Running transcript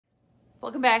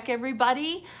Welcome back,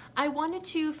 everybody. I wanted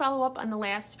to follow up on the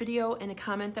last video and a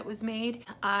comment that was made.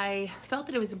 I felt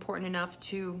that it was important enough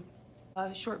to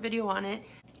a short video on it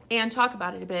and talk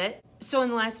about it a bit. So in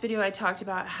the last video, I talked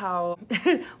about how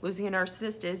losing a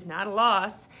narcissist is not a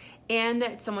loss and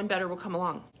that someone better will come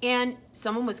along. And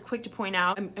someone was quick to point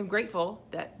out, I'm grateful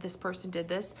that this person did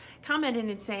this, commented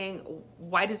and saying,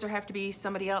 why does there have to be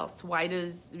somebody else? Why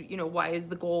is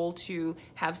the goal to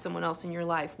have someone else in your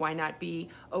life? Why not be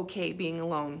okay being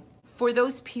alone? For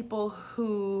those people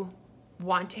who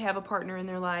want to have a partner in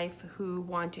their life, who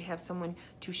want to have someone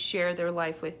to share their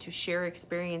life with, to share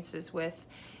experiences with,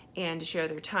 and to share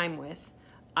their time with,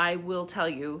 I will tell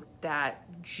you that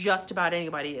just about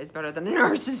anybody is better than a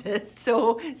narcissist,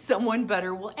 so someone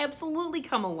better will absolutely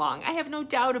come along. I have no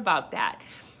doubt about that.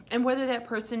 And whether that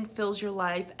person fills your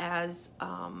life as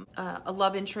a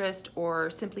love interest or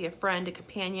simply a friend, a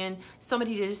companion,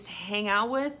 somebody to just hang out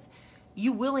with,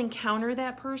 you will encounter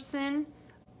that person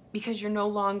because you're no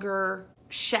longer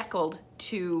shackled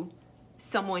to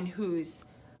someone who's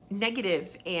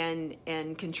negative and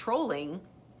controlling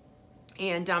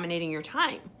and dominating your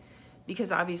time,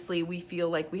 because obviously we feel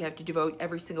like we have to devote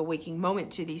every single waking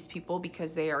moment to these people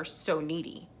because they are so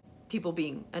needy. People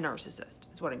being a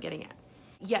narcissist is what I'm getting at.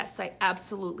 Yes, I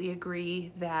absolutely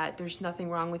agree that there's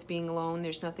nothing wrong with being alone.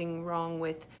 There's nothing wrong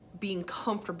with being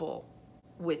comfortable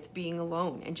with being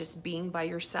alone and just being by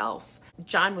yourself.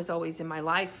 John was always in my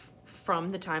life from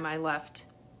the time I left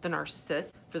the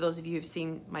narcissist. For those of you who've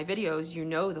seen my videos, you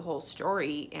know the whole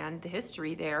story and the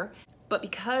history there. But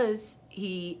because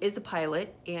he is a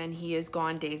pilot and he is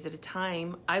gone days at a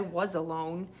time, I was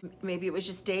alone. Maybe it was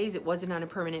just days. It wasn't on a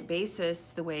permanent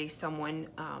basis the way someone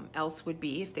else would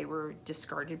be if they were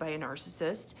discarded by a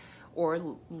narcissist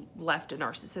or left a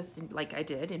narcissist like I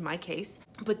did in my case.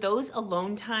 But those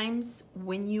alone times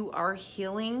when you are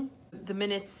healing, the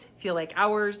minutes feel like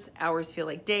hours, hours feel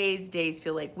like days, days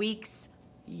feel like weeks.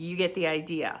 You get the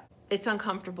idea. It's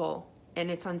uncomfortable. And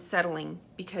it's unsettling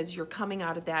because you're coming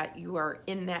out of that, you are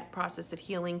in that process of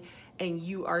healing, and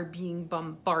you are being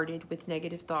bombarded with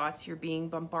negative thoughts. You're being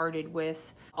bombarded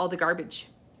with all the garbage,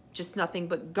 just nothing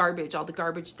but garbage, all the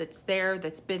garbage that's there,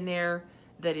 that's been there,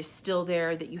 that is still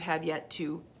there, that you have yet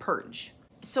to purge.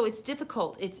 So it's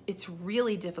difficult. It's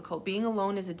really difficult. Being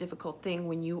alone is a difficult thing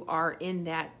when you are in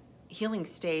that healing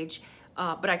stage,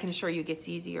 but I can assure you it gets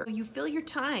easier. You fill your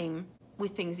time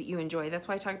with things that you enjoy. That's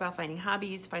why I talk about finding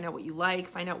hobbies, find out what you like,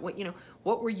 find out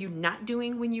what were you not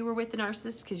doing when you were with the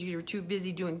narcissist because you were too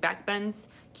busy doing backbends,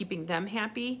 keeping them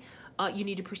happy. You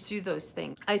need to pursue those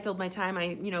things. I filled my time.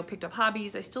 I, picked up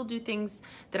hobbies. I still do things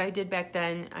that I did back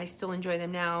then. I still enjoy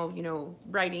them now,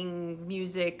 writing,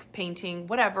 music, painting,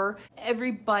 whatever.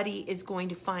 Everybody is going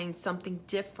to find something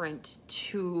different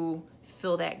to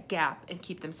fill that gap and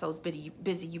keep themselves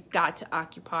busy. You've got to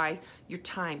occupy your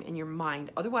time and your mind.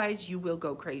 Otherwise, you will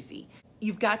go crazy.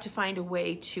 You've got to find a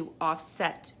way to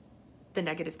offset the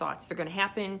negative thoughts. They're going to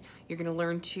happen. You're going to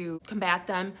learn to combat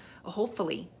them.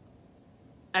 Hopefully,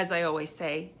 as I always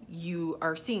say, you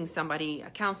are seeing somebody, a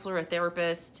counselor, a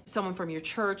therapist, someone from your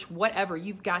church, whatever.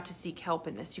 You've got to seek help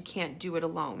in this. You can't do it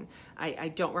alone. I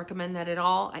don't recommend that at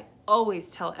all. I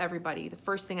always tell everybody, the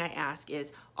first thing I ask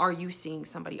is, are you seeing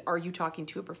somebody? Are you talking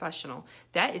to a professional?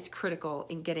 That is critical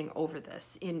in getting over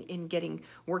this, in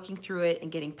working through it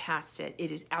and getting past it.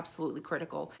 It is absolutely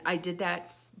critical. I did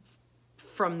that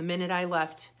from the minute I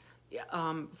left.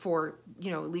 For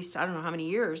at least I don't know how many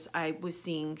years I was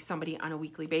seeing somebody on a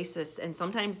weekly basis, and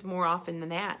sometimes more often than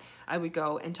that I would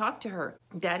go and talk to her.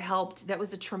 That helped. That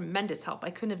was a tremendous help. I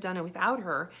couldn't have done it without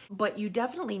her, but you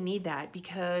definitely need that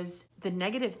because the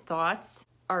negative thoughts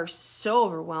are so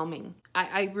overwhelming.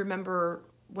 I remember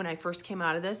when I first came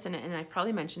out of this, and I've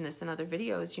probably mentioned this in other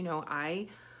videos, I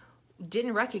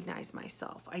didn't recognize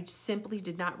myself. I simply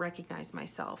did not recognize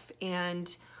myself,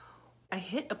 and I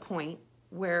hit a point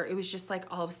where it was just like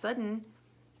all of a sudden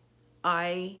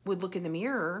I would look in the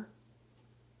mirror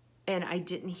and I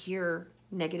didn't hear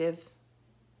negative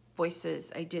voices.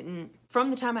 From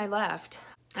the time I left,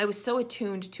 I was so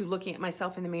attuned to looking at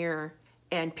myself in the mirror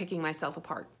and picking myself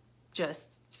apart,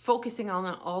 just focusing on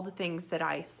all the things that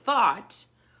I thought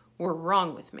were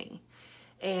wrong with me.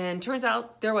 And turns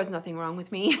out there was nothing wrong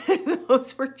with me.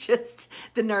 Those were just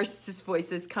the narcissist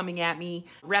voices coming at me,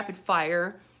 rapid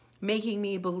fire, making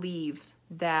me believe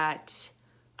that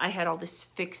I had all this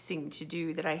fixing to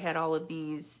do, that I had all of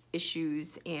these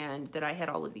issues and that I had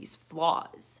all of these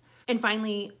flaws. And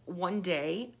finally, one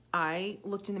day I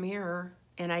looked in the mirror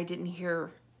and I didn't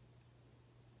hear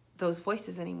those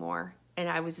voices anymore. And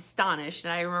I was astonished,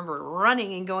 and I remember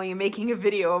running and going and making a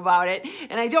video about it.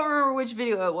 And I don't remember which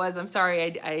video it was. I'm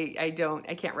sorry,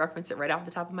 I can't reference it right off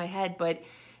the top of my head, but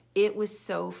it was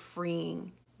so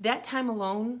freeing. That time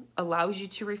alone allows you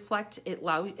to reflect. It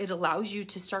allows you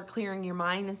to start clearing your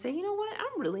mind and say, you know what,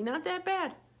 I'm really not that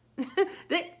bad.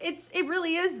 It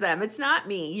really is them. It's not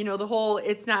me. You know, the whole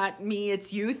it's not me,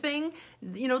 it's you thing.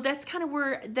 You know, that's kind of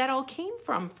where that all came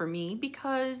from for me,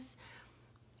 because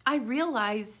I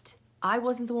realized I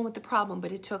wasn't the one with the problem,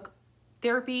 but it took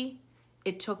therapy.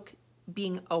 It took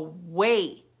being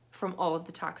away from all of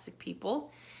the toxic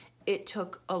people. It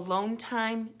took alone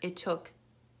time. It took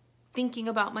thinking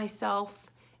about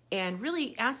myself and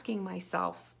really asking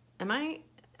myself,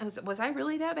 was I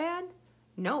really that bad?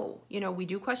 No, you know, we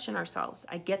do question ourselves.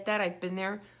 I get that. I've been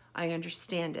there. I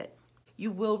understand it. You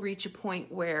will reach a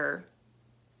point where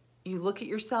you look at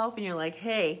yourself and you're like,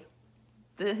 hey,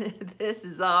 this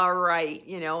is all right.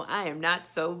 You know, I am not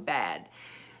so bad,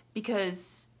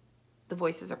 because the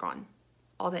voices are gone.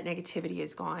 All that negativity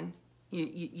is gone.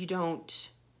 You don't,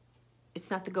 it's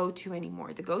not the go-to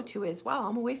anymore. The go-to is, wow,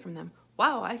 I'm away from them.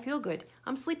 Wow, I feel good.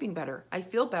 I'm sleeping better. I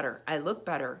feel better. I look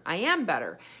better. I am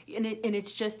better. And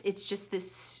it's just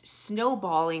this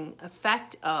snowballing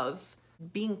effect of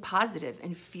being positive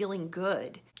and feeling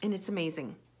good. And it's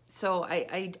amazing. So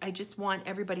I just want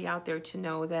everybody out there to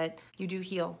know that you do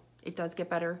heal. It does get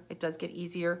better. It does get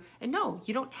easier. And no,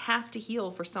 you don't have to heal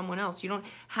for someone else. You don't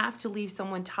have to leave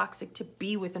someone toxic to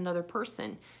be with another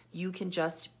person. You can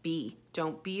just be.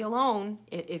 Don't be alone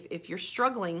if you're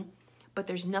struggling. But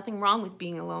there's nothing wrong with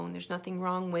being alone. There's nothing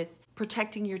wrong with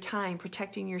protecting your time,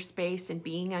 protecting your space, and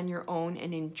being on your own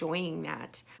and enjoying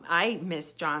that. I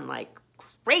miss John like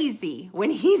crazy when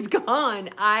he's gone.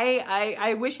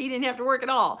 I wish he didn't have to work at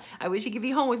all. I wish he could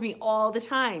be home with me all the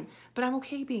time. But I'm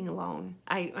okay being alone.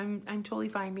 I'm totally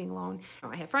fine being alone.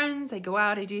 I have friends, I go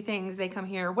out, I do things, they come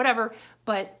here, whatever,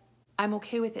 but I'm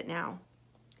okay with it now.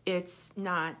 It's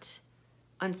not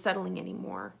unsettling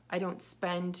anymore. I don't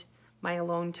spend my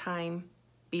alone time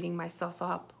beating myself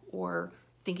up or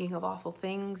thinking of awful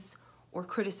things or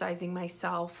criticizing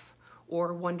myself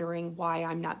or wondering why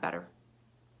I'm not better.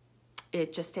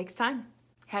 It just takes time.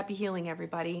 Happy healing,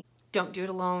 everybody. Don't do it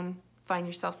alone. Find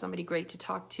yourself somebody great to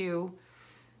talk to.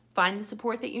 Find the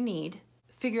support that you need.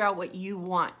 Figure out what you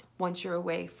want once you're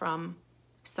away from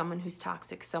someone who's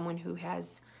toxic, someone who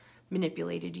has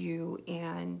manipulated you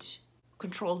and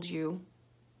controlled you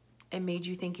and made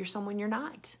you think you're someone you're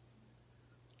not.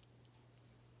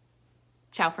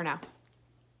 Ciao for now.